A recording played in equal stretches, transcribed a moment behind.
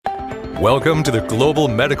Welcome to the Global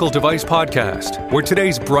Medical Device Podcast, where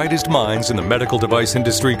today's brightest minds in the medical device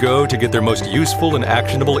industry go to get their most useful and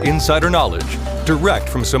actionable insider knowledge direct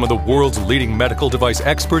from some of the world's leading medical device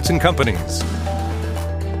experts and companies.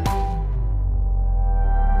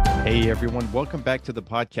 Hey everyone, welcome back to the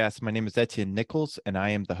podcast. My name is Etienne Nichols, and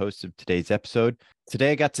I am the host of today's episode.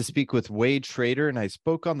 Today I got to speak with Wade Schrader, and I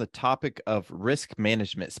spoke on the topic of risk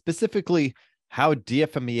management, specifically how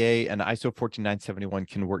dFMEA and ISO 14971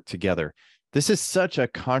 can work together. This is such a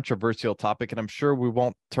controversial topic, and I'm sure we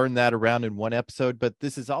won't turn that around in one episode, but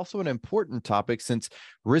this is also an important topic since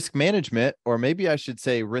risk management, or maybe I should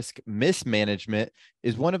say risk mismanagement,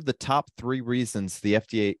 is one of the top 3 reasons the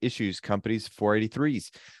FDA issues companies 483s.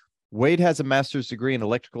 Wade has a master's degree in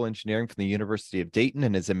electrical engineering from the University of Dayton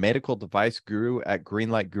and is a medical device guru at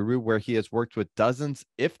Greenlight Guru, where he has worked with dozens,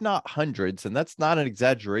 if not hundreds, and that's not an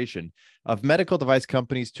exaggeration, of medical device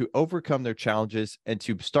companies to overcome their challenges and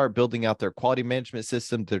to start building out their quality management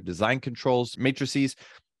system, their design controls, matrices,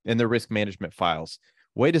 and their risk management files.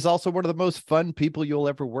 Wade is also one of the most fun people you'll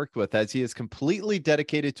ever work with, as he is completely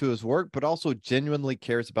dedicated to his work, but also genuinely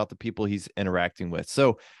cares about the people he's interacting with.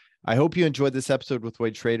 So I hope you enjoyed this episode with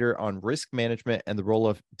Wade Schrader on risk management and the role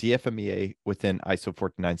of dFMEA within ISO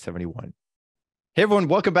 14971. Hey everyone,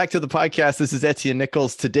 welcome back to the podcast. This is Etienne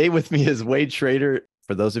Nichols. Today with me is Wade Schrader.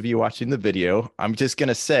 For those of you watching the video, I'm just going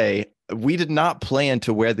to say we did not plan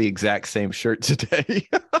to wear the exact same shirt today.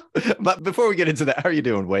 But before we get into that, how are you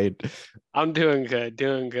doing, Wade? I'm doing good.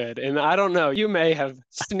 And I don't know, you may have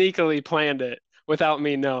sneakily planned it without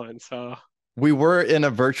me knowing, so... We were in a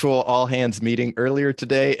virtual all hands meeting earlier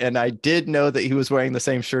today, and I did know that he was wearing the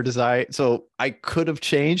same shirt as I, so I could have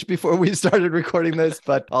changed before we started recording this,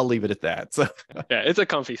 but I'll leave it at that. So yeah, it's a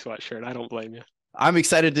comfy sweatshirt. I don't blame you. I'm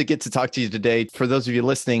excited to get to talk to you today. For those of you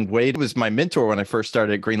listening, Wade was my mentor when I first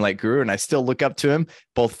started at Greenlight Guru, and I still look up to him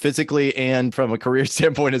both physically and from a career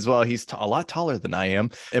standpoint as well. He's a lot taller than I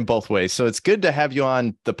am in both ways. So it's good to have you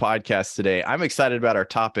on the podcast today. I'm excited about our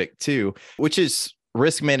topic too, which is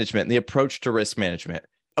risk management and the approach to risk management.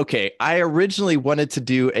 Okay, I originally wanted to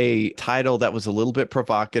do a title that was a little bit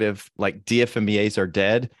provocative, like dFMEAs are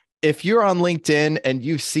dead. If you're on LinkedIn and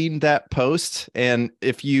you've seen that post, and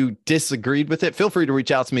if you disagreed with it, feel free to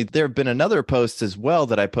reach out to me. There have been another post as well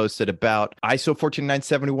that I posted about ISO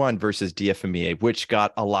 14971 versus dFMEA, which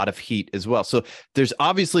got a lot of heat as well. So there's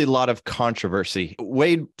obviously a lot of controversy.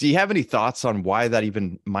 Wade, do you have any thoughts on why that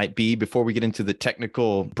even might be before we get into the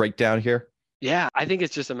technical breakdown here? Yeah, I think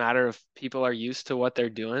it's just a matter of people are used to what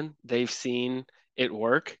they're doing. They've seen it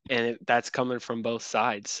work, and that's coming from both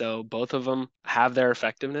sides. So both of them have their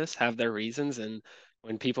effectiveness, have their reasons. And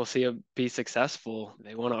when people see it be successful,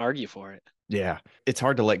 they want to argue for it. Yeah, it's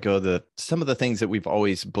hard to let go of some of the things that we've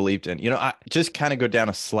always believed in. I just kind of go down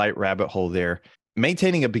a slight rabbit hole there.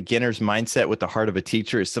 Maintaining a beginner's mindset with the heart of a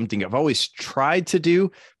teacher is something I've always tried to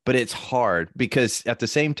do, but it's hard because at the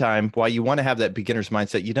same time, while you want to have that beginner's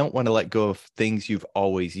mindset, you don't want to let go of things you've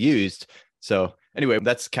always used. So anyway,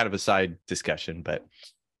 that's kind of a side discussion, but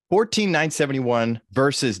 14971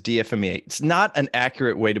 versus dFMEA. It's not an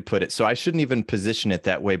accurate way to put it, so I shouldn't even position it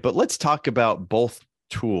that way, but let's talk about both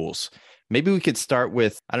tools. Maybe we could start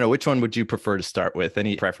with, I don't know, which one would you prefer to start with?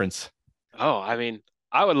 Any preference?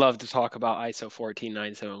 I would love to talk about ISO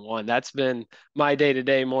 14971. That's been my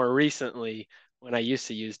day-to-day more recently when I used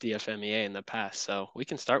to use dFMEA in the past. So we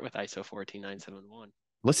can start with ISO 14971.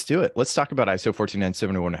 Let's do it. Let's talk about ISO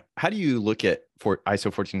 14971. How do you look at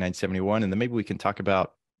ISO 14971? And then maybe we can talk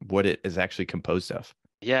about what it is actually composed of.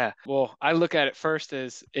 Yeah, well, I look at it first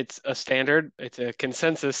as it's a standard. It's a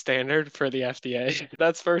consensus standard for the FDA.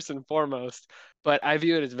 That's first and foremost. But I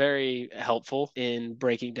view it as very helpful in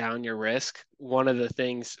breaking down your risk. One of the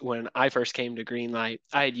things when I first came to Greenlight,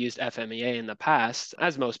 I had used FMEA in the past,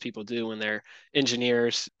 as most people do when they're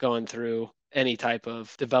engineers going through any type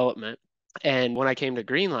of development. And when I came to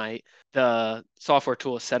Greenlight, the software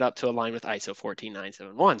tool is set up to align with ISO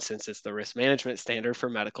 14971 since it's the risk management standard for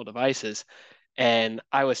medical devices. And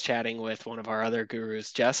I was chatting with one of our other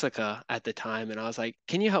gurus, Jessica, at the time, and I was like,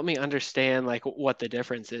 can you help me understand what the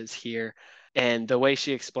difference is here? And the way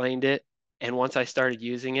she explained it, and once I started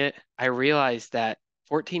using it, I realized that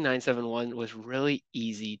 14971 was really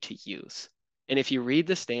easy to use. And if you read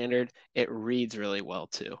the standard, it reads really well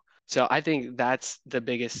too. So I think that's the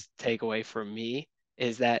biggest takeaway for me,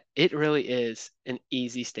 is that it really is an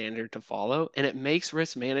easy standard to follow, and it makes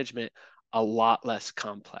risk management a lot less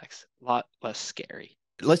complex, a lot less scary.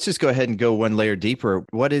 Let's just go ahead and go one layer deeper.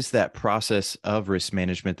 What is that process of risk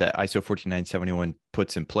management that ISO 14971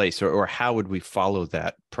 puts in place, or how would we follow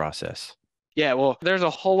that process? Yeah, well, there's a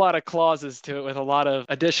whole lot of clauses to it with a lot of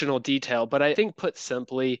additional detail, but I think put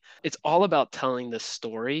simply, it's all about telling the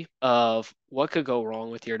story of what could go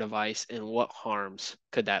wrong with your device and what harms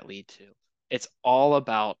could that lead to. It's all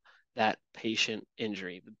about that patient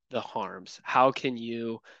injury, the harms. How can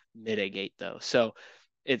you mitigate those? So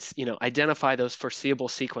it's, identify those foreseeable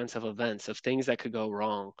sequence of events of things that could go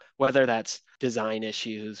wrong, whether that's design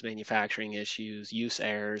issues, manufacturing issues, use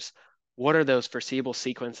errors. What are those foreseeable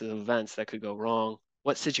sequences of events that could go wrong?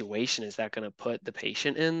 What situation is that going to put the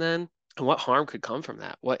patient in then? And what harm could come from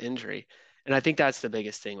that? What injury? And I think that's the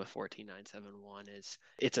biggest thing with 14971 is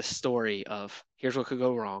it's a story of here's what could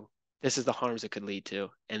go wrong. This is the harms it could lead to.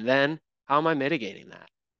 And then how am I mitigating that?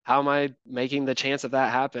 How am I making the chance of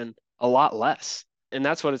that happen a lot less? And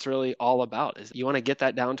that's what it's really all about is you want to get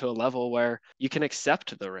that down to a level where you can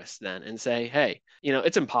accept the risk then and say, hey,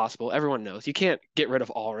 it's impossible. Everyone knows you can't get rid of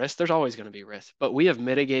all risk. There's always going to be risk, but we have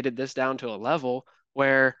mitigated this down to a level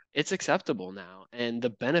where it's acceptable now. And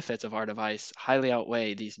the benefits of our device highly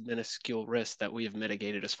outweigh these minuscule risks that we have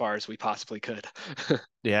mitigated as far as we possibly could.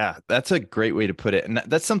 Yeah, that's a great way to put it. And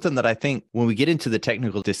that's something that I think when we get into the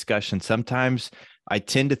technical discussion, sometimes I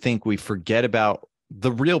tend to think we forget about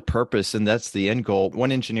the real purpose, and that's the end goal.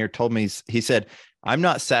 One engineer told me, he said, I'm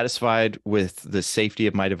not satisfied with the safety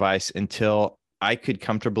of my device until I could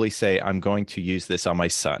comfortably say I'm going to use this on my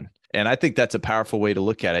son. And I think that's a powerful way to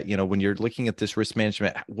look at it. When you're looking at this risk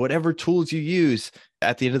management, whatever tools you use,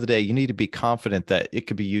 at the end of the day, you need to be confident that it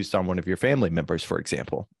could be used on one of your family members, for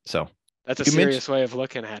example. So that's a serious way of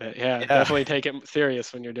looking at it. Yeah, definitely take it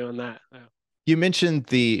serious when you're doing that. Yeah. You mentioned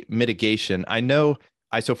the mitigation. I know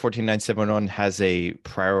ISO 14971 has a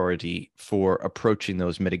priority for approaching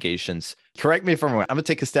those mitigations. Correct me if I'm wrong. I'm going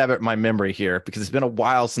to take a stab at my memory here because it's been a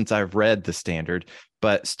while since I've read the standard,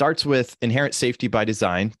 but starts with inherent safety by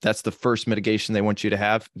design. That's the first mitigation they want you to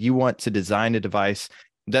have. You want to design a device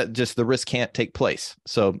that just the risk can't take place.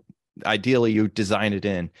 So ideally you design it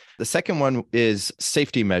in. The second one is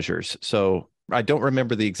safety measures. So I don't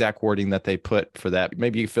remember the exact wording that they put for that.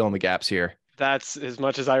 Maybe you fill in the gaps here. That's as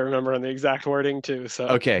much as I remember on the exact wording too. So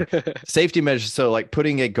okay, safety measures. So like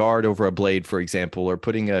putting a guard over a blade, for example, or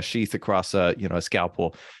putting a sheath across a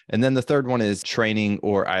scalpel. And then the third one is training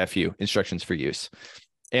or IFU, instructions for use.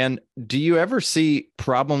 And do you ever see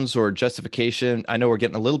problems or justification? I know we're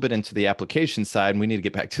getting a little bit into the application side and we need to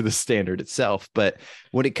get back to the standard itself. But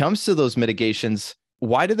when it comes to those mitigations,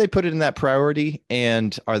 why do they put it in that priority?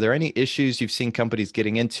 And are there any issues you've seen companies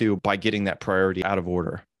getting into by getting that priority out of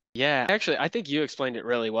order? Yeah, actually, I think you explained it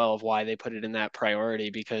really well of why they put it in that priority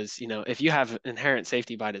because, if you have inherent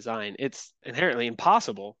safety by design, it's inherently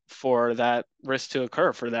impossible for that risk to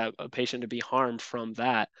occur, for that patient to be harmed from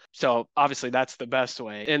that. So obviously that's the best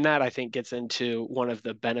way. And that I think gets into one of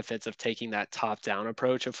the benefits of taking that top-down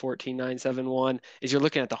approach of 14971 is you're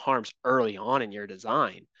looking at the harms early on in your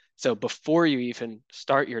design. So before you even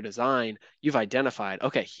start your design, you've identified,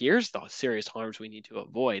 okay, here's the serious harms we need to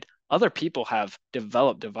avoid. Other people have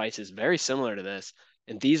developed devices very similar to this,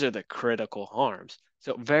 and these are the critical harms.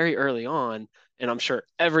 So very early on, and I'm sure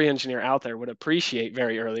every engineer out there would appreciate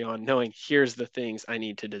very early on knowing here's the things I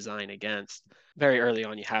need to design against. Very early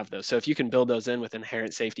on, you have those. So if you can build those in with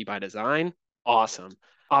inherent safety by design, awesome.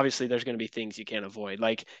 Obviously, there's going to be things you can't avoid.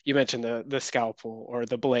 Like you mentioned the scalpel or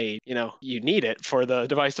the blade, you need it for the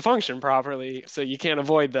device to function properly. So you can't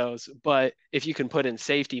avoid those. But if you can put in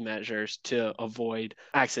safety measures to avoid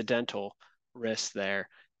accidental risks there,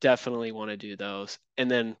 definitely want to do those. And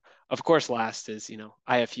then, of course, last is,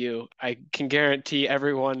 IFU. I can guarantee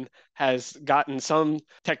everyone has gotten some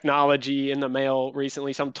technology in the mail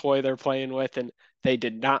recently, some toy they're playing with, and they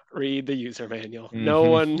did not read the user manual. Mm-hmm. No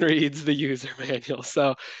one reads the user manual.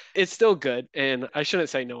 So it's still good. And I shouldn't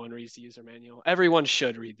say no one reads the user manual. Everyone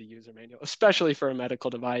should read the user manual, especially for a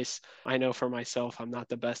medical device. I know for myself, I'm not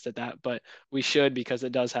the best at that, but we should because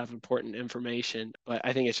it does have important information. But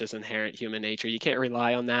I think it's just inherent human nature. You can't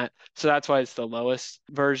rely on that. So that's why it's the lowest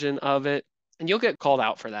version of it. And you'll get called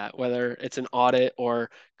out for that, whether it's an audit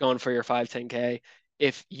or going for your 510K.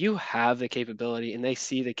 If you have the capability and they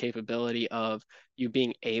see the capability of you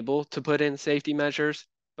being able to put in safety measures,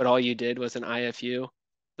 but all you did was an IFU,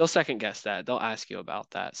 they'll second guess that. They'll ask you about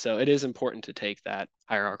that. So it is important to take that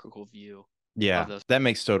hierarchical view. Yeah, that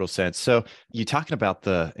makes total sense. So you talking about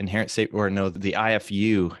the inherent safety the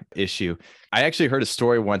IFU issue. I actually heard a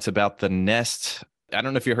story once about the Nest. I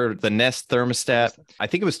don't know if you heard the Nest thermostat. I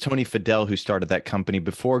think it was Tony Fadell who started that company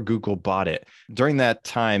before Google bought it. During that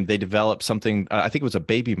time, they developed something, I think it was a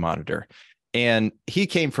baby monitor. And he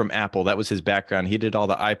came from Apple. That was his background. He did all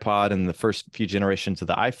the iPod and the first few generations of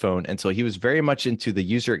the iPhone. And so he was very much into the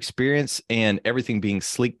user experience and everything being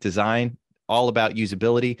sleek design, all about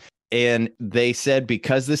usability. And they said,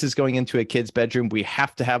 because this is going into a kid's bedroom, we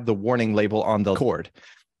have to have the warning label on the cord.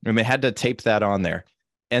 And they had to tape that on there.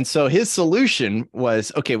 And so his solution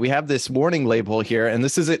was, okay, we have this warning label here. And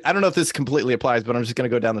this is it. I don't know if this completely applies, but I'm just going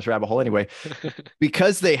to go down this rabbit hole anyway.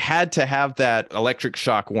 Because they had to have that electric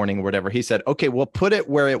shock warning or whatever, he said, okay, we'll put it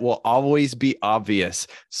where it will always be obvious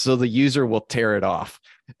so the user will tear it off.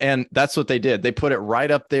 And that's what they did. They put it right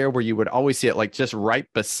up there where you would always see it, like just right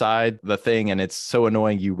beside the thing. And it's so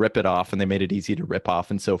annoying, you rip it off, and they made it easy to rip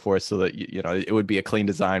off and so forth, so that, you know, it would be a clean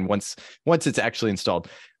design once it's actually installed.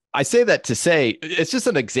 I say that to say it's just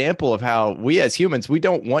an example of how we as humans, we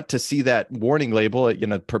don't want to see that warning label, you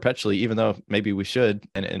know, perpetually, even though maybe we should,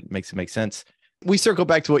 and it makes it make sense. We circle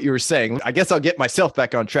back to what you were saying. I guess I'll get myself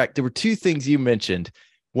back on track. There were two things you mentioned.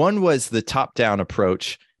 One was the top-down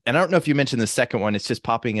approach. And I don't know if you mentioned the second one. It's just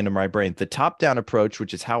popping into my brain. The top-down approach,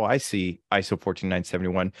 which is how I see ISO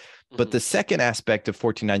 14971. But the second aspect of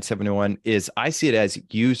 14971 is I see it as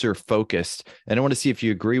user-focused. And I want to see if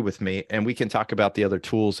you agree with me. And we can talk about the other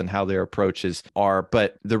tools and how their approaches are.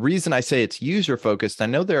 But the reason I say it's user-focused, I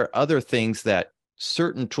know there are other things that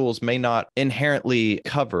certain tools may not inherently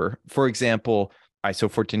cover. For example, ISO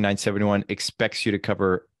 14971 expects you to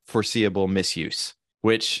cover foreseeable misuse,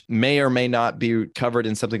 which may or may not be covered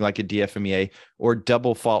in something like a dFMEA, or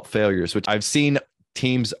double fault failures, which I've seen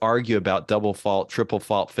teams argue about double fault, triple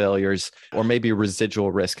fault failures, or maybe residual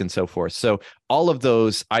risk and so forth. So all of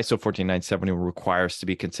those ISO 14971 requires to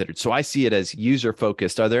be considered. So I see it as user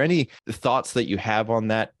focused. Are there any thoughts that you have on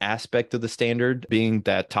that aspect of the standard, being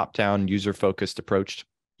that top-down user focused approach?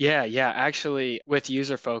 Yeah. Actually, with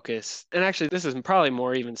user focus, and actually this is probably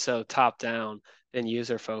more even so top down than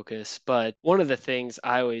user focus. But one of the things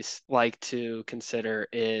I always like to consider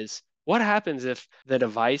is what happens if the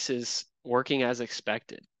device is working as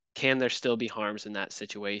expected? Can there still be harms in that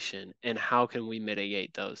situation? And how can we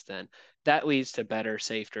mitigate those then? That leads to better,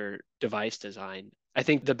 safer device design. I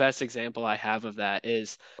think the best example I have of that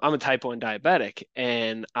is I'm a type 1 diabetic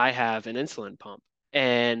and I have an insulin pump.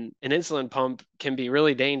 And an insulin pump can be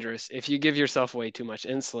really dangerous. If you give yourself way too much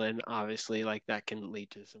insulin, obviously, like that can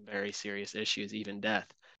lead to some very serious issues, even death.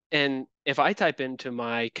 And if I type into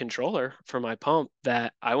my controller for my pump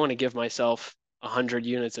that I want to give myself 100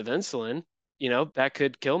 units of insulin, you know, that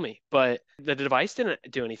could kill me. But the device didn't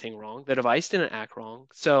do anything wrong. The device didn't act wrong.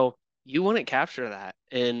 So you wouldn't capture that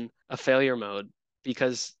in a failure mode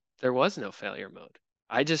because there was no failure mode.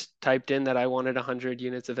 I just typed in that I wanted 100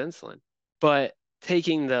 units of insulin. But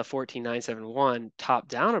taking the 14971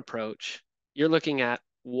 top-down approach, you're looking at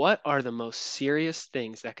what are the most serious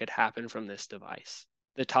things that could happen from this device.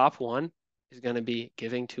 The top one is going to be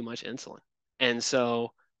giving too much insulin. And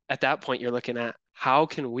so at that point, you're looking at how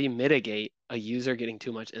can we mitigate a user getting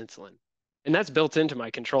too much insulin? And that's built into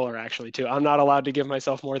my controller actually too. I'm not allowed to give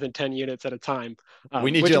myself more than 10 units at a time.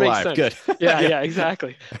 We need you alive. Sense. Good. Yeah,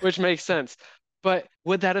 exactly. Which makes sense. But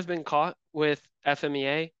would that have been caught with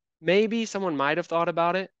FMEA? Maybe someone might have thought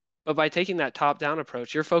about it, but by taking that top-down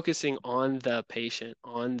approach, you're focusing on the patient,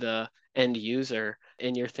 on the end user,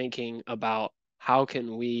 and you're thinking about how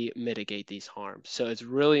can we mitigate these harms. So it's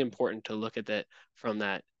really important to look at it from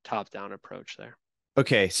that top-down approach there.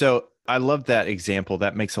 Okay, so I love that example.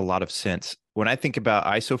 That makes a lot of sense. When I think about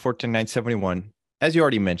ISO 14971, as you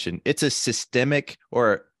already mentioned, it's a systemic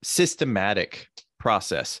or systematic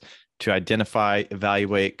process to identify,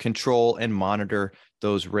 evaluate, control, and monitor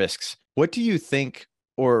those risks. What do you think,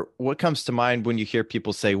 or what comes to mind when you hear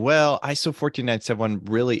people say, well, ISO 14971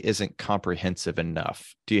 really isn't comprehensive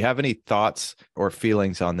enough? Do you have any thoughts or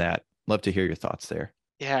feelings on that? Love to hear your thoughts there.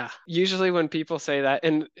 Yeah, usually when people say that,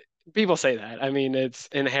 and people say that, I mean, it's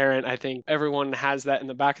inherent. I think everyone has that in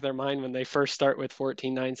the back of their mind when they first start with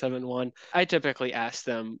 14971. I typically ask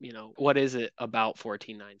them, you know, what is it about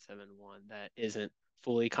 14971 that isn't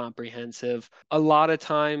fully comprehensive? A lot of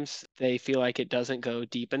times they feel like it doesn't go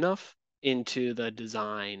deep enough into the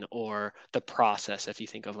design or the process. If you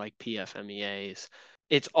think of like PFMEAs,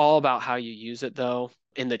 it's all about how you use it though,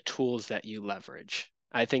 and the tools that you leverage.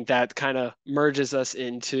 I think that kind of merges us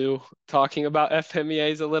into talking about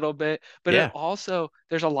FMEAs a little bit, but Yeah. it also,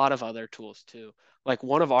 there's a lot of other tools too. Like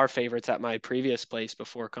one of our favorites at my previous place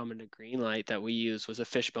before coming to Greenlight that we used was a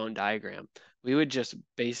fishbone diagram. We would just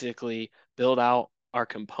basically build out our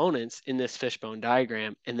components in this fishbone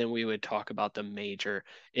diagram, and then we would talk about the major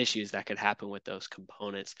issues that could happen with those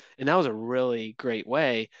components. And that was a really great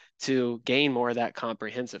way to gain more of that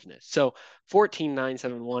comprehensiveness. So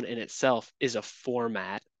 14971 in itself is a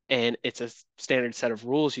format, and it's a standard set of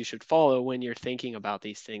rules you should follow when you're thinking about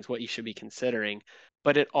these things, what you should be considering.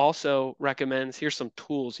 But it also recommends, here's some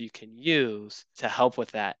tools you can use to help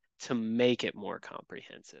with that to make it more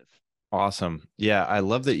comprehensive. Awesome. Yeah, I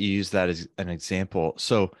love that you use that as an example.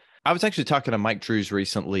 So I was actually talking to Mike Drews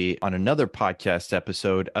recently on another podcast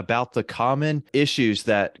episode about the common issues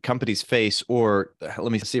that companies face, or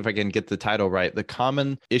let me see if I can get the title right, the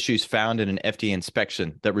common issues found in an FDA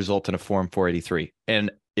inspection that result in a Form 483.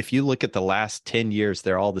 And if you look at the last 10 years,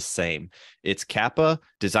 they're all the same. It's CAPA,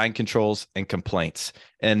 design controls, and complaints.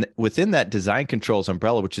 And within that design controls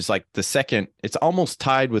umbrella, which is like the second, it's almost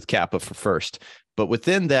tied with CAPA for first. But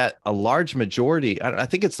within that, a large majority, I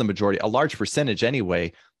think it's the majority, a large percentage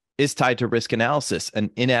anyway, is tied to risk analysis,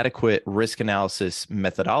 an inadequate risk analysis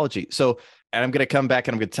methodology. So, and I'm going to come back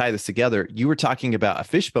and I'm going to tie this together. You were talking about a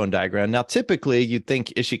fishbone diagram. Now, typically you'd think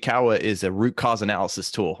Ishikawa is a root cause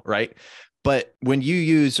analysis tool, right? But when you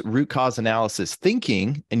use root cause analysis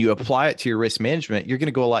thinking and you apply it to your risk management, you're going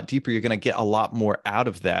to go a lot deeper. You're going to get a lot more out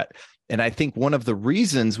of that. And I think one of the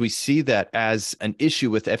reasons we see that as an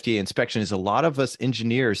issue with FDA inspection is a lot of us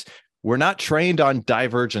engineers, we're not trained on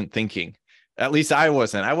divergent thinking. At least I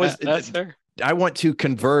wasn't. That's fair. I want to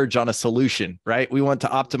converge on a solution, right? We want to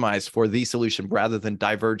optimize for the solution rather than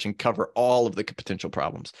diverge and cover all of the potential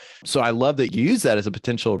problems. So I love that you use that as a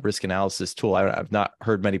potential risk analysis tool. I've not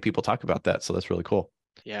heard many people talk about that. So that's really cool.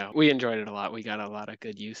 Yeah, we enjoyed it a lot. We got a lot of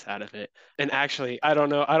good use out of it. And actually, I don't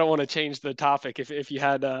know, I don't want to change the topic if you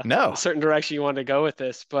had a certain direction you wanted to go with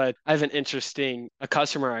this, but I have a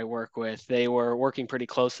customer I work with. They were working pretty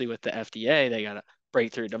closely with the FDA. They got a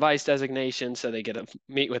breakthrough device designation, so they get to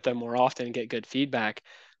meet with them more often and get good feedback.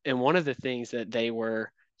 And one of the things that they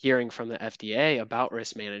were hearing from the FDA about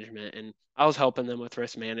risk management, and I was helping them with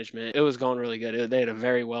risk management. It was going really good. They had a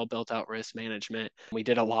very well built out risk management. We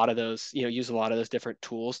did a lot of those, use a lot of those different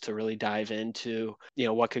tools to really dive into,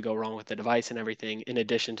 what could go wrong with the device and everything, in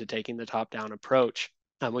addition to taking the top down approach.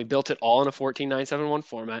 We built it all in a 14971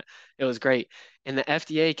 format. It was great. And the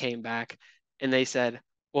FDA came back and they said,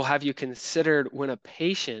 well, have you considered when a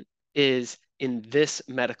patient is in this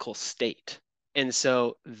medical state? And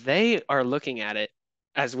so they are looking at it,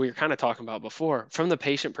 as we were kind of talking about before, from the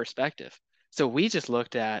patient perspective. So we just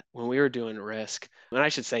looked at when we were doing risk, and I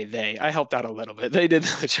should say I helped out a little bit. They did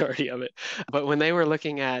the majority of it. But when they were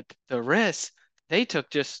looking at the risk, they took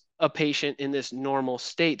just a patient in this normal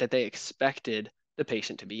state that they expected the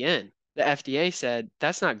patient to be in. The FDA said,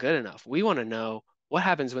 that's not good enough. We want to know what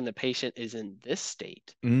happens when the patient is in this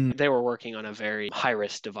state. They were working on a very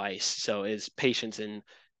high-risk device, so is patients in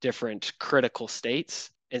different critical states.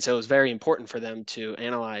 And so it was very important for them to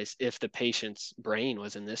analyze if the patient's brain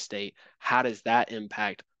was in this state, how does that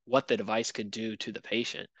impact what the device could do to the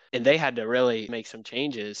patient? And they had to really make some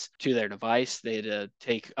changes to their device. They had to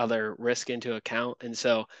take other risk into account. And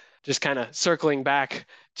so just kind of circling back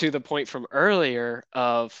to the point from earlier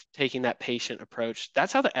of taking that patient approach,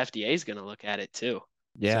 that's how the FDA is going to look at it too.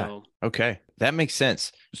 Yeah. So, okay. That makes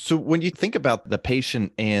sense. So when you think about the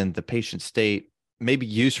patient and the patient state, maybe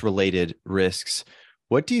use related risks,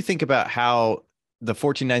 what do you think about how the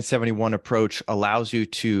 14971 approach allows you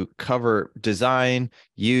to cover design,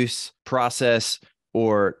 use, process,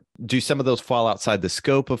 or do some of those fall outside the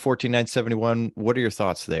scope of 14971? What are your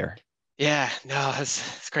thoughts there? Yeah, no,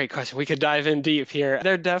 that's a great question. We could dive in deep here.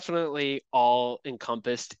 They're definitely all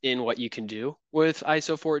encompassed in what you can do with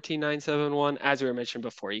ISO 14971. As we were mentioned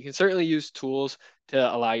before, you can certainly use tools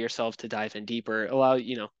to allow yourself to dive in deeper, allow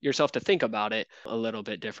yourself to think about it a little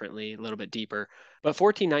bit differently, a little bit deeper. But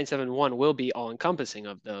 14971 will be all encompassing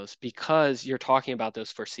of those because you're talking about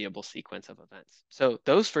those foreseeable sequence of events. So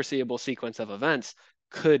those foreseeable sequence of events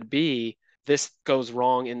could be this goes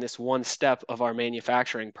wrong in this one step of our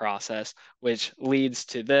manufacturing process, which leads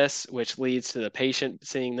to this, which leads to the patient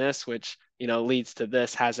seeing this, which leads to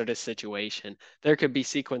this hazardous situation. There could be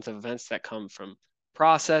sequence of events that come from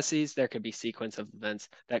processes. There could be sequence of events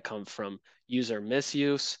that come from user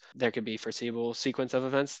misuse. There could be foreseeable sequence of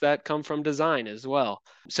events that come from design as well.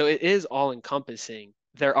 So it is all encompassing.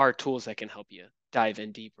 There are tools that can help you dive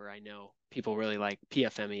in deeper. I know people really like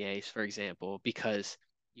dFMEAs, for example, because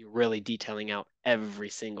you're really detailing out every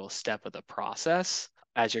single step of the process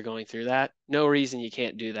as you're going through that. No reason you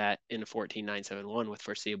can't do that in a 14971 with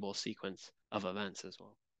foreseeable sequence of events as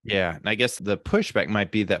well. Yeah. And I guess the pushback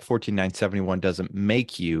might be that 14971 doesn't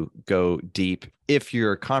make you go deep if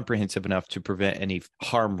you're comprehensive enough to prevent any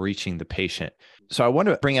harm reaching the patient. So I want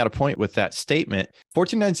to bring out a point with that statement.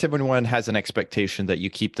 14971 has an expectation that you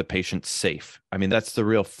keep the patient safe. I mean, that's the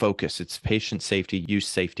real focus. It's patient safety, use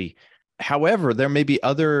safety. However, there may be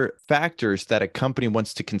other factors that a company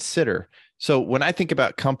wants to consider. So when I think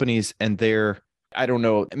about companies and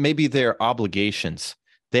maybe their obligations,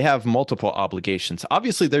 they have multiple obligations.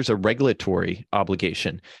 Obviously, there's a regulatory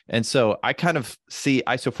obligation. And so I kind of see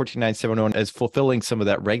ISO 14971 as fulfilling some of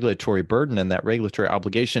that regulatory burden and that regulatory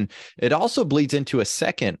obligation. It also bleeds into a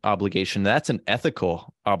second obligation. That's an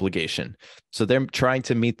ethical obligation. So they're trying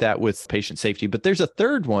to meet that with patient safety. But there's a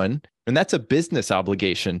third one, and that's a business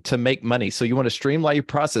obligation to make money. So you want to streamline your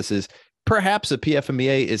processes. Perhaps a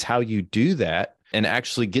PFMEA is how you do that and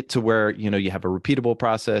actually get to where, you have a repeatable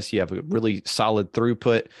process, you have a really solid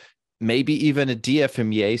throughput, maybe even a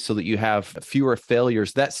dFMEA so that you have fewer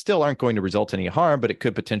failures that still aren't going to result in any harm, but it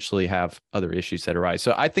could potentially have other issues that arise.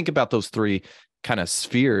 So I think about those three kind of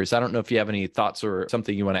spheres. I don't know if you have any thoughts or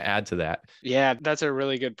something you want to add to that. Yeah, that's a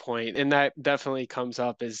really good point. And that definitely comes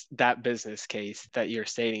up is that business case that you're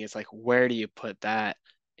stating. It's like, where do you put that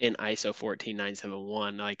in ISO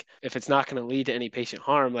 14971? Like, if it's not going to lead to any patient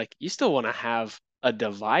harm, like you still want to have a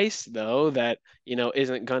device though that,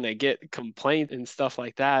 isn't going to get complaints and stuff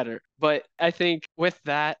like that. But I think with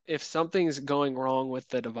that, if something's going wrong with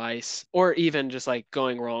the device, or even just like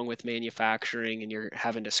going wrong with manufacturing and you're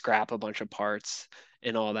having to scrap a bunch of parts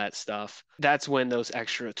and all that stuff, that's when those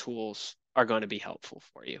extra tools are going to be helpful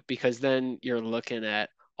for you, because then you're looking at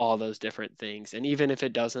all those different things. And even if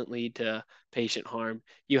it doesn't lead to patient harm,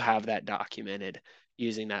 you have that documented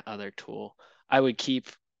using that other tool. I would keep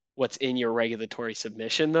what's in your regulatory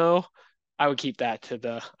submission though. I would keep that to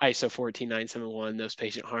the ISO 14971, those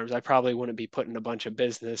patient harms. I probably wouldn't be putting a bunch of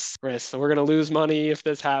business risks. So we're going to lose money if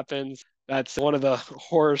this happens. That's one of the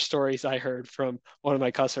horror stories I heard from one of my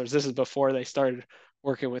customers. This is before they started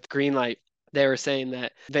working with Greenlight. They were saying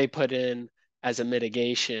that they put in as a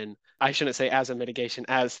mitigation, I shouldn't say as a mitigation,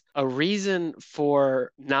 as a reason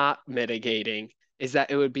for not mitigating is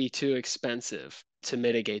that it would be too expensive to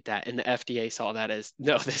mitigate that. And the FDA saw that as,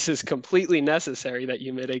 no, this is completely necessary that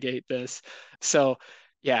you mitigate this. So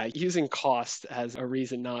yeah, using cost as a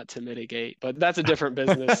reason not to mitigate, but that's a different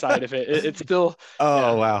business side of it. It's still. Oh,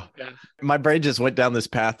 yeah, wow. Yeah. My brain just went down this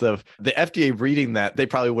path of the FDA reading that. They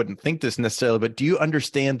probably wouldn't think this necessarily, but do you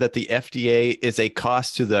understand that the FDA is a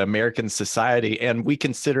cost to the American society and we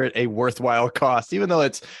consider it a worthwhile cost, even though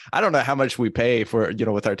I don't know how much we pay for,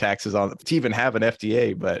 with our taxes on to even have an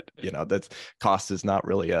FDA, but that's cost is not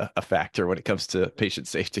really a factor when it comes to patient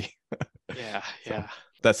safety. Yeah. So. Yeah.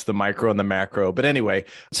 That's the micro and the macro. But anyway,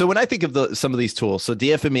 so when I think of some of these tools, so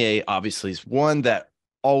dFMEA obviously is one that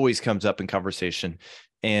always comes up in conversation.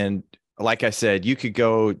 And like I said, you could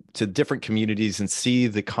go to different communities and see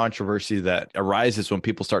the controversy that arises when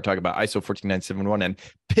people start talking about ISO 14971 and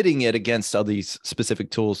pitting it against all these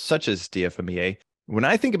specific tools such as dFMEA. When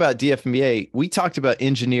I think about dFMEA, we talked about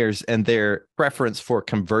engineers and their preference for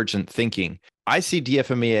convergent thinking. I see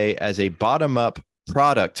dFMEA as a bottom-up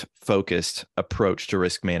product-focused approach to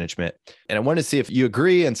risk management. And I want to see if you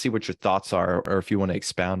agree and see what your thoughts are, or if you want to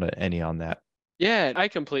expound any on that. Yeah, I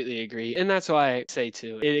completely agree. And that's why I say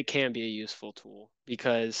too, it can be a useful tool,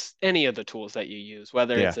 because any of the tools that you use,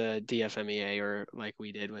 whether it's a dFMEA or like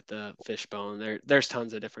we did with the fishbone, there's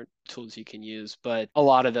tons of different tools you can use. But a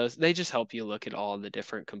lot of those, they just help you look at all the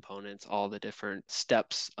different components, all the different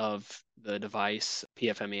steps of the device,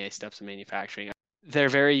 PFMEA steps of manufacturing. They're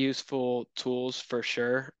very useful tools for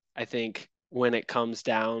sure. I think when it comes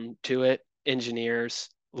down to it, engineers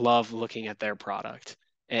love looking at their product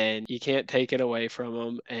and you can't take it away from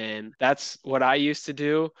them. And that's what I used to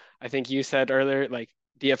do. I think you said earlier, like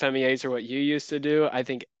dFMEAs are what you used to do. I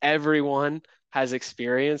think everyone has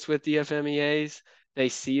experience with dFMEAs. They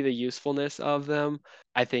see the usefulness of them.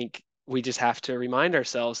 I think we just have to remind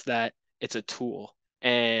ourselves that it's a tool.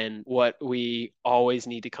 And what we always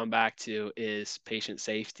need to come back to is patient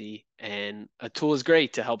safety. And a tool is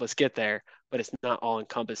great to help us get there, but it's not all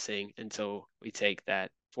encompassing until we take that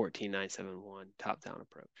 14971 top-down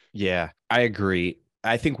approach. Yeah, I agree.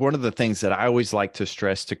 I think one of the things that I always like to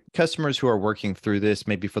stress to customers who are working through this,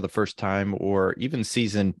 maybe for the first time, or even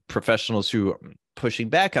seasoned professionals who are pushing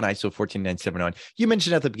back on ISO 14971, you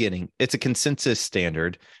mentioned at the beginning, it's a consensus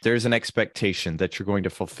standard. There's an expectation that you're going to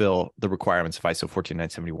fulfill the requirements of ISO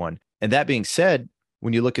 14971. And that being said,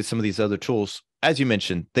 when you look at some of these other tools, as you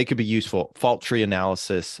mentioned, they could be useful. Fault tree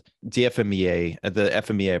analysis, dFMEA, the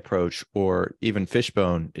FMEA approach, or even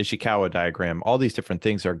fishbone, Ishikawa diagram, all these different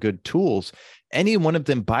things are good tools. Any one of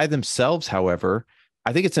them by themselves, however,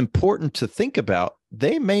 I think it's important to think about,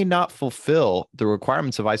 they may not fulfill the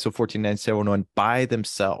requirements of ISO 14971 by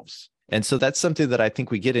themselves. And so that's something that I think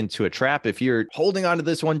we get into a trap. If you're holding on to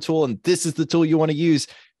this one tool and this is the tool you want to use,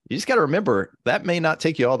 you just got to remember that may not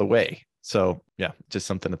take you all the way. So yeah, just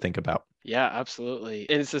something to think about. Yeah, absolutely.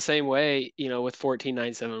 And it's the same way, with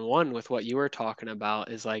 14971, with what you were talking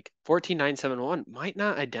about, is like 14971 might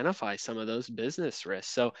not identify some of those business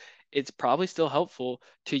risks. So it's probably still helpful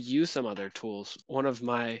to use some other tools. One of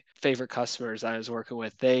my favorite customers I was working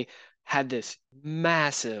with, they had this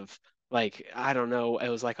massive, like, I don't know, it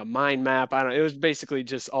was like a mind map. I don't, it was basically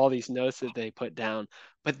just all these notes that they put down.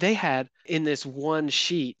 But they had in this one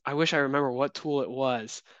sheet, I wish I remember what tool it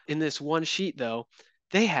was. In this one sheet, though,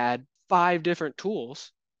 they had 5 different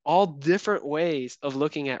tools, all different ways of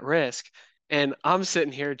looking at risk. And I'm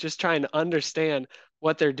sitting here just trying to understand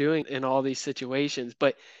what they're doing in all these situations.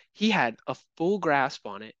 But he had a full grasp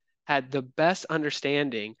on it, had the best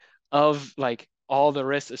understanding of like all the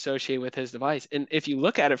risks associated with his device. And if you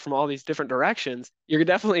look at it from all these different directions, you're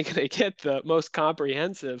definitely going to get the most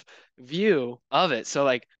comprehensive view of it. So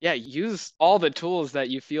like, yeah, use all the tools that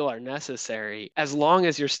you feel are necessary as long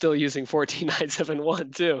as you're still using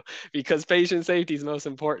 14971 too, because patient safety is most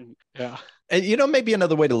important. Yeah. And maybe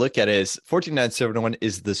another way to look at it is 14971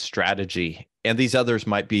 is the strategy, and these others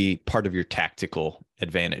might be part of your tactical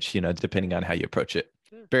advantage, depending on how you approach it.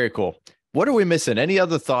 Very cool. What are we missing? Any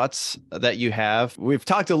other thoughts that you have? We've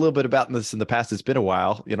talked a little bit about this in the past. It's been a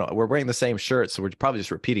while. We're wearing the same shirt, so we're probably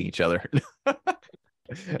just repeating each other.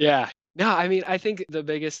 Yeah. No, I mean, I think the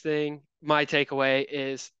biggest thing, my takeaway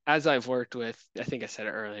is, as I've worked with, I think I said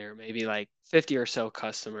it earlier, maybe like 50 or so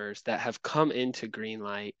customers that have come into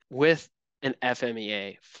Greenlight with an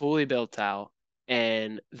FMEA fully built out.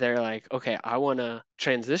 And they're like, okay, I want to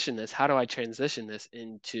transition this. How do I transition this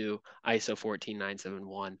into ISO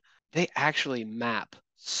 14971? They actually map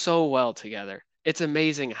so well together. It's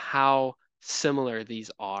amazing how similar these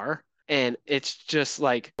are. And it's just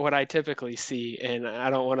like what I typically see. And I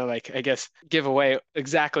don't want to, like, I guess, give away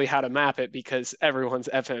exactly how to map it because everyone's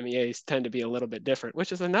FMEAs tend to be a little bit different,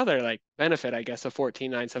 which is another like benefit, I guess, of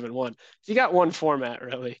 14971. So you got one format,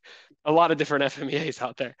 really, a lot of different FMEAs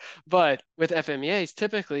out there. But with FMEAs,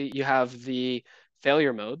 typically you have the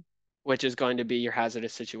failure mode, which is going to be your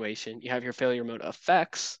hazardous situation. You have your failure mode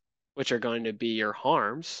effects, which are going to be your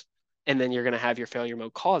harms. And then you're going to have your failure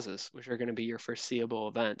mode causes, which are going to be your foreseeable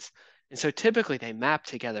events. And so typically they map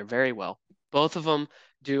together very well. Both of them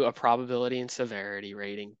do a probability and severity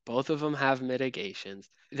rating. Both of them have mitigations.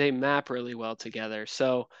 They map really well together.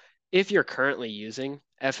 So if you're currently using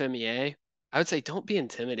FMEA, I would say don't be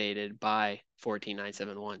intimidated by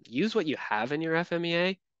 14971. Use what you have in your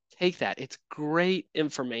FMEA. Take that. It's great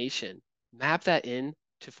information. Map that in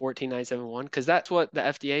to 14971 because that's what the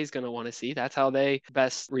FDA is going to want to see. That's how they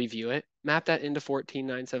best review it. Map that into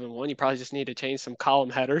 14971. You probably just need to change some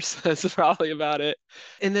column headers. That's probably about it.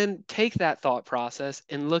 And then take that thought process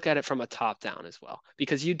and look at it from a top down as well,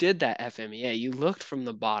 because you did that FMEA. You looked from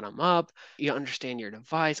the bottom up. You understand your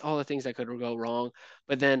device, all the things that could go wrong,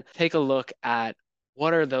 but then take a look at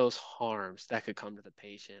what are those harms that could come to the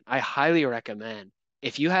patient. I highly recommend,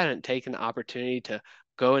 if you hadn't taken the opportunity to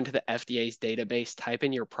go into the FDA's database, type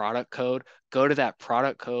in your product code, go to that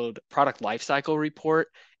product code, product lifecycle report,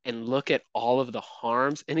 and look at all of the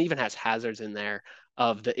harms, and even has hazards in there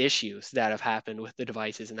of the issues that have happened with the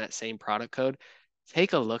devices in that same product code.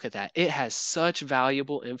 Take a look at that. It has such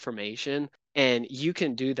valuable information, and you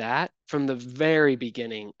can do that from the very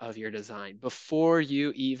beginning of your design. Before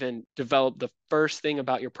you even develop the first thing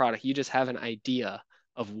about your product, you just have an idea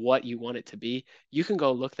of what you want it to be. You can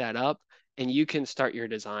go look that up and you can start your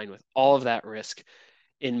design with all of that risk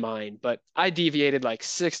in mind. But I deviated like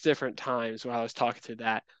 6 different times when I was talking to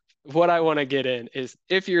that. What I want to get in is,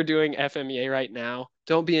 if you're doing FMEA right now,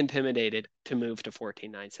 don't be intimidated to move to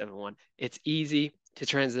 14971. It's easy to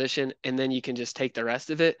transition, and then you can just take the rest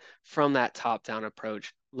of it from that top-down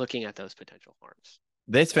approach, looking at those potential harms.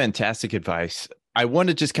 That's fantastic advice. I want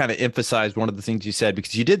to just kind of emphasize one of the things you said,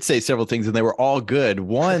 because you did say several things and they were all good.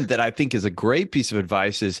 One that I think is a great piece of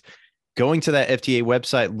advice is going to that FDA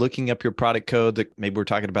website, looking up your product code. That maybe we're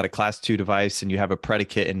talking about a class 2 device and you have a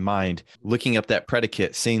predicate in mind, looking up that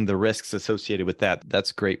predicate, seeing the risks associated with that.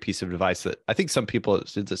 That's a great piece of advice that I think some people,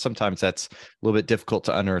 sometimes that's a little bit difficult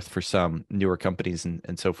to unearth for some newer companies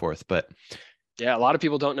and so forth. But yeah, a lot of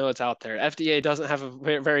people don't know it's out there. FDA doesn't have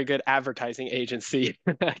a very good advertising agency.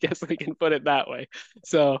 I guess we can put it that way.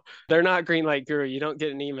 So they're not Greenlight Guru. You don't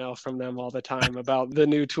get an email from them all the time about the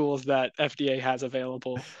new tools that FDA has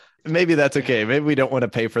available. Maybe that's okay. Maybe we don't want to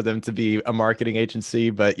pay for them to be a marketing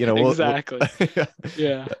agency, but exactly.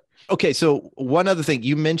 Yeah. Okay, so one other thing,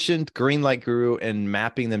 you mentioned Greenlight Guru and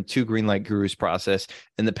mapping them to Greenlight Guru's process.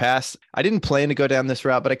 In the past, I didn't plan to go down this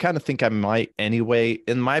route, but I kind of think I might anyway.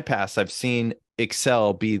 In my past, I've seen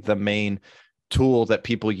Excel be the main tool that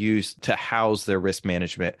people use to house their risk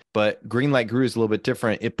management. But Greenlight Grew is a little bit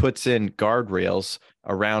different. It puts in guardrails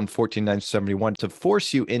around 14971 to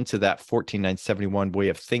force you into that 14971 way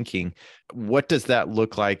of thinking. What does that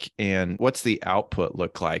look like, and what's the output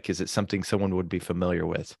look like? Is it something someone would be familiar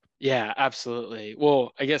with? Yeah, absolutely.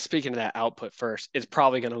 Well, I guess speaking of that output first, it's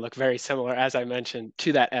probably going to look very similar, as I mentioned,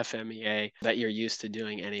 to that FMEA that you're used to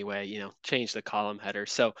doing anyway, change the column header.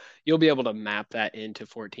 So you'll be able to map that into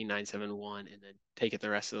 14971 and then take it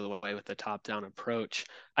the rest of the way with the top-down approach.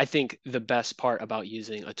 I think the best part about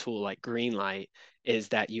using a tool like Greenlight is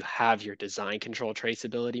that you have your design control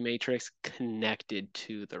traceability matrix connected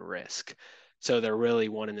to the risk. So they're really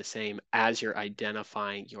one and the same. As you're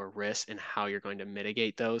identifying your risks and how you're going to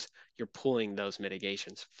mitigate those, you're pulling those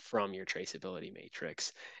mitigations from your traceability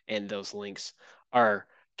matrix. And those links are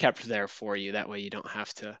kept there for you. That way you don't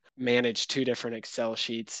have to manage two different Excel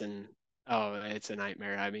sheets and oh, it's a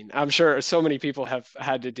nightmare. I mean, I'm sure so many people have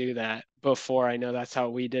had to do that before. I know that's how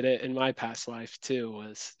we did it in my past life too,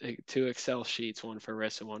 was two Excel sheets, one for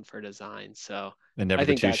risk and one for design. So And never I the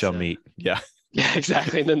think two that's shall meet. Yeah. yeah,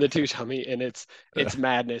 exactly. And then the two shall meet, and it's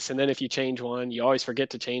madness. And then if you change one, you always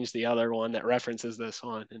forget to change the other one that references this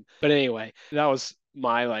one. But anyway, that was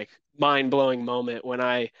my like mind-blowing moment when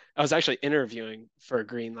I was actually interviewing for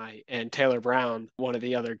Greenlight, and Taylor Brown, one of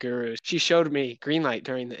the other gurus, she showed me Greenlight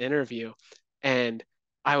during the interview, and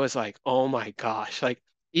I was like, oh my gosh, like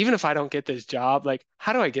even if I don't get this job, like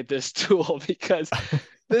how do I get this tool? Because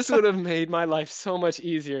this would have made my life so much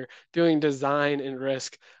easier doing design and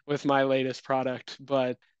risk with my latest product.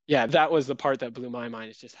 But yeah, that was the part that blew my mind.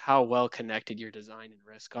 It's just how well connected your design and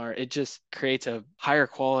risk are. It just creates a higher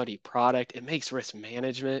quality product. It makes risk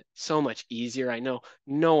management so much easier. I know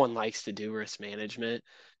no one likes to do risk management.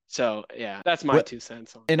 So yeah, that's my What 2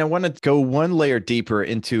 cents on And it. I want to go one layer deeper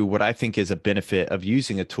into what I think is a benefit of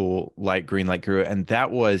using a tool like Greenlight Grew. And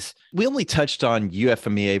that was, we only touched on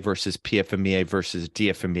UFMEA versus PFMEA versus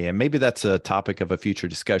dFMEA. Maybe that's a topic of a future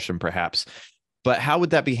discussion, perhaps. But how would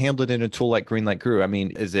that be handled in a tool like Greenlight Grew? I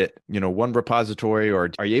mean, is it, one repository, or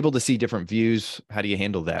are you able to see different views? How do you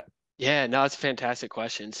handle that? Yeah, no, it's a fantastic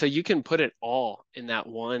question. So you can put it all in that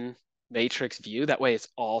one matrix view. That way it's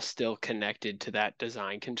all still connected to that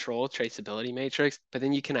design control traceability matrix, but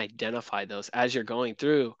then you can identify those as you're going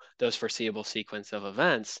through those foreseeable sequence of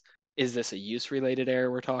events. Is this a use related error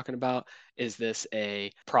we're talking about? Is this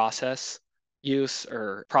a process use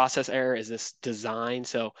or process error? Is this design?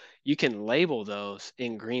 So you can label those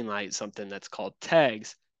in Greenlight, something that's called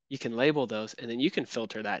tags. You can label those and then you can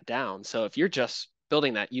filter that down. So if you're just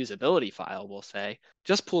building that usability file, we'll say,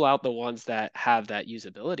 just pull out the ones that have that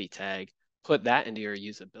usability tag, put that into your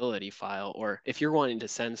usability file. Or if you're wanting to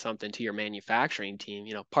send something to your manufacturing team,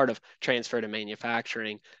 part of transfer to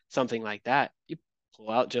manufacturing, something like that, you pull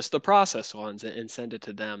out just the process ones and send it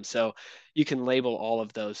to them. So you can label all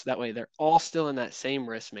of those. That way they're all still in that same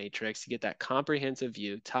risk matrix. You get that comprehensive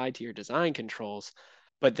view tied to your design controls,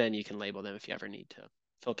 but then you can label them if you ever need to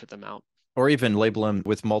filter them out. Or even label them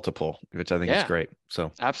with multiple, which I think is Yeah, great.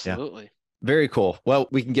 So, yeah. absolutely. Very cool. Well,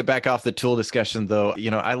 we can get back off the tool discussion though.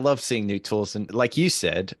 I love seeing new tools. And like you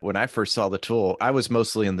said, when I first saw the tool, I was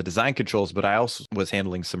mostly in the design controls, but I also was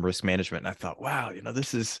handling some risk management. And I thought, wow,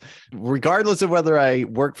 this is, regardless of whether I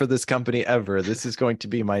work for this company ever, this is going to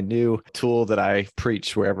be my new tool that I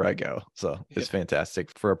preach wherever I go. So it's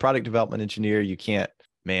fantastic. For a product development engineer, you can't,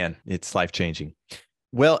 man, it's life-changing.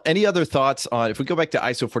 Well, any other thoughts on, if we go back to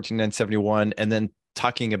ISO 14971 and then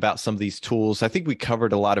talking about some of these tools, I think we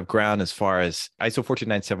covered a lot of ground as far as ISO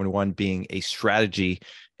 14971 being a strategy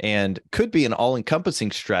and could be an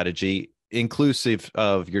all-encompassing strategy inclusive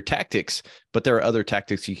of your tactics, but there are other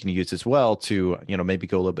tactics you can use as well to, maybe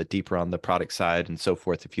go a little bit deeper on the product side and so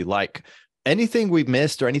forth if you like. Anything we've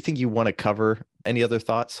missed or anything you want to cover? Any other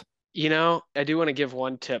thoughts? I do want to give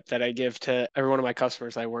one tip that I give to every one of my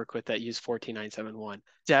customers I work with that use 14971.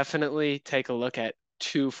 Definitely take a look at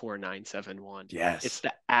 24971. Yes. It's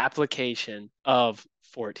the application of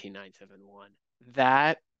 14971.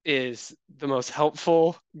 That is the most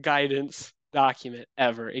helpful guidance document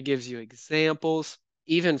ever. It gives you examples,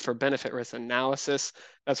 even for benefit risk analysis.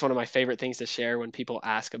 That's one of my favorite things to share when people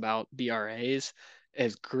ask about BRAs.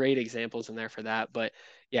 There's great examples in there for that. But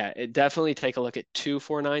yeah, definitely take a look at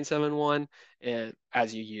 24971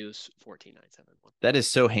 as you use 14971. That is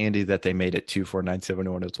so handy that they made it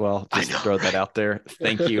 24971 as well. Just I know, throw that right? out there.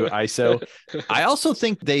 Thank you, ISO. I also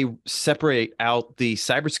think they separate out the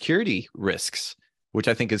cybersecurity risks. which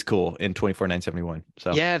I think is cool in 24971.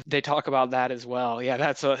 So yeah, they talk about that as well.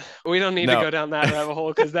 Yeah, we don't need to No. go down that rabbit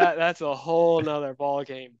hole because that's a whole nother ball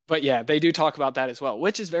game. But yeah, they do talk about that as well,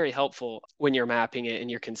 which is very helpful when you're mapping it and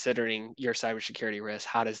you're considering your cybersecurity risk.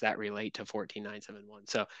 How does that relate to 14971?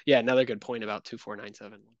 So yeah, another good point about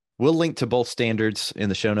 24971. We'll link to both standards in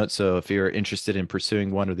the show notes. So if you're interested in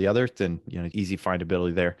pursuing one or the other, then easy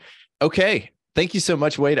findability there. Okay. Thank you so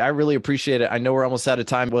much, Wade. I really appreciate it. I know we're almost out of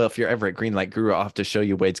time. Well, if you're ever at Greenlight Guru, I'll have to show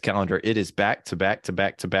you Wade's calendar. It is back to back to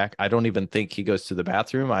back to back. I don't even think he goes to the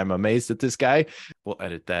bathroom. I'm amazed at this guy. We'll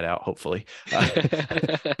edit that out, hopefully.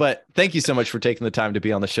 But thank you so much for taking the time to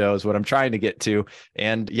be on the show is what I'm trying to get to.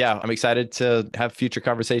 And yeah, I'm excited to have future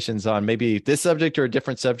conversations on maybe this subject or a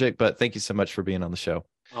different subject, but thank you so much for being on the show.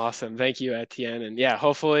 Awesome. Thank you, Etienne. And yeah,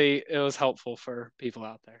 hopefully it was helpful for people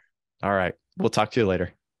out there. All right. We'll talk to you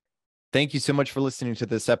later. Thank you so much for listening to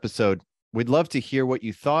this episode. We'd love to hear what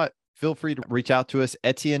you thought. Feel free to reach out to us,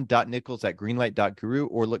 etienne.nichols@greenlight.guru,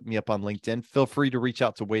 or look me up on LinkedIn. Feel free to reach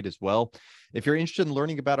out to Wade as well. If you're interested in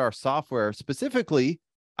learning about our software, specifically,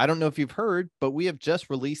 I don't know if you've heard, but we have just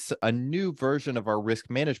released a new version of our risk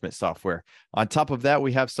management software. On top of that,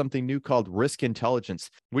 we have something new called Risk Intelligence,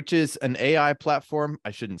 which is an AI platform. I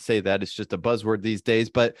shouldn't say that, it's just a buzzword these days,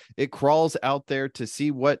 but it crawls out there to see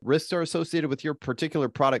what risks are associated with your particular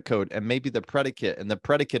product code and maybe the predicate and the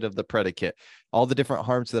predicate of the predicate, all the different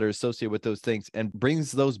harms that are associated with those things, and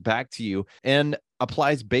brings those back to you and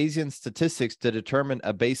applies Bayesian statistics to determine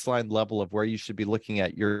a baseline level of where you should be looking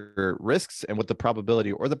at your risks and what the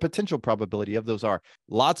probability or the potential probability of those are.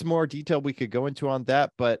 Lots more detail we could go into on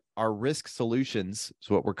that, but our risk solutions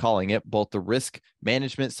is what we're calling it. Both the risk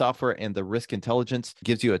management software and the risk intelligence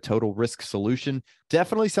gives you a total risk solution.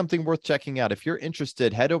 Definitely something worth checking out. If you're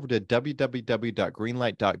interested, head over to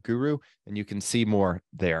www.greenlight.guru and you can see more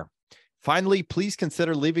there. Finally, please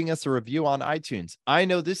consider leaving us a review on iTunes. I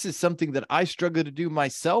know this is something that I struggle to do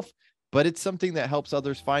myself, but it's something that helps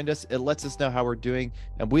others find us. It lets us know how we're doing,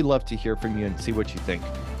 and we love to hear from you and see what you think.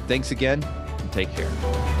 Thanks again, and take care.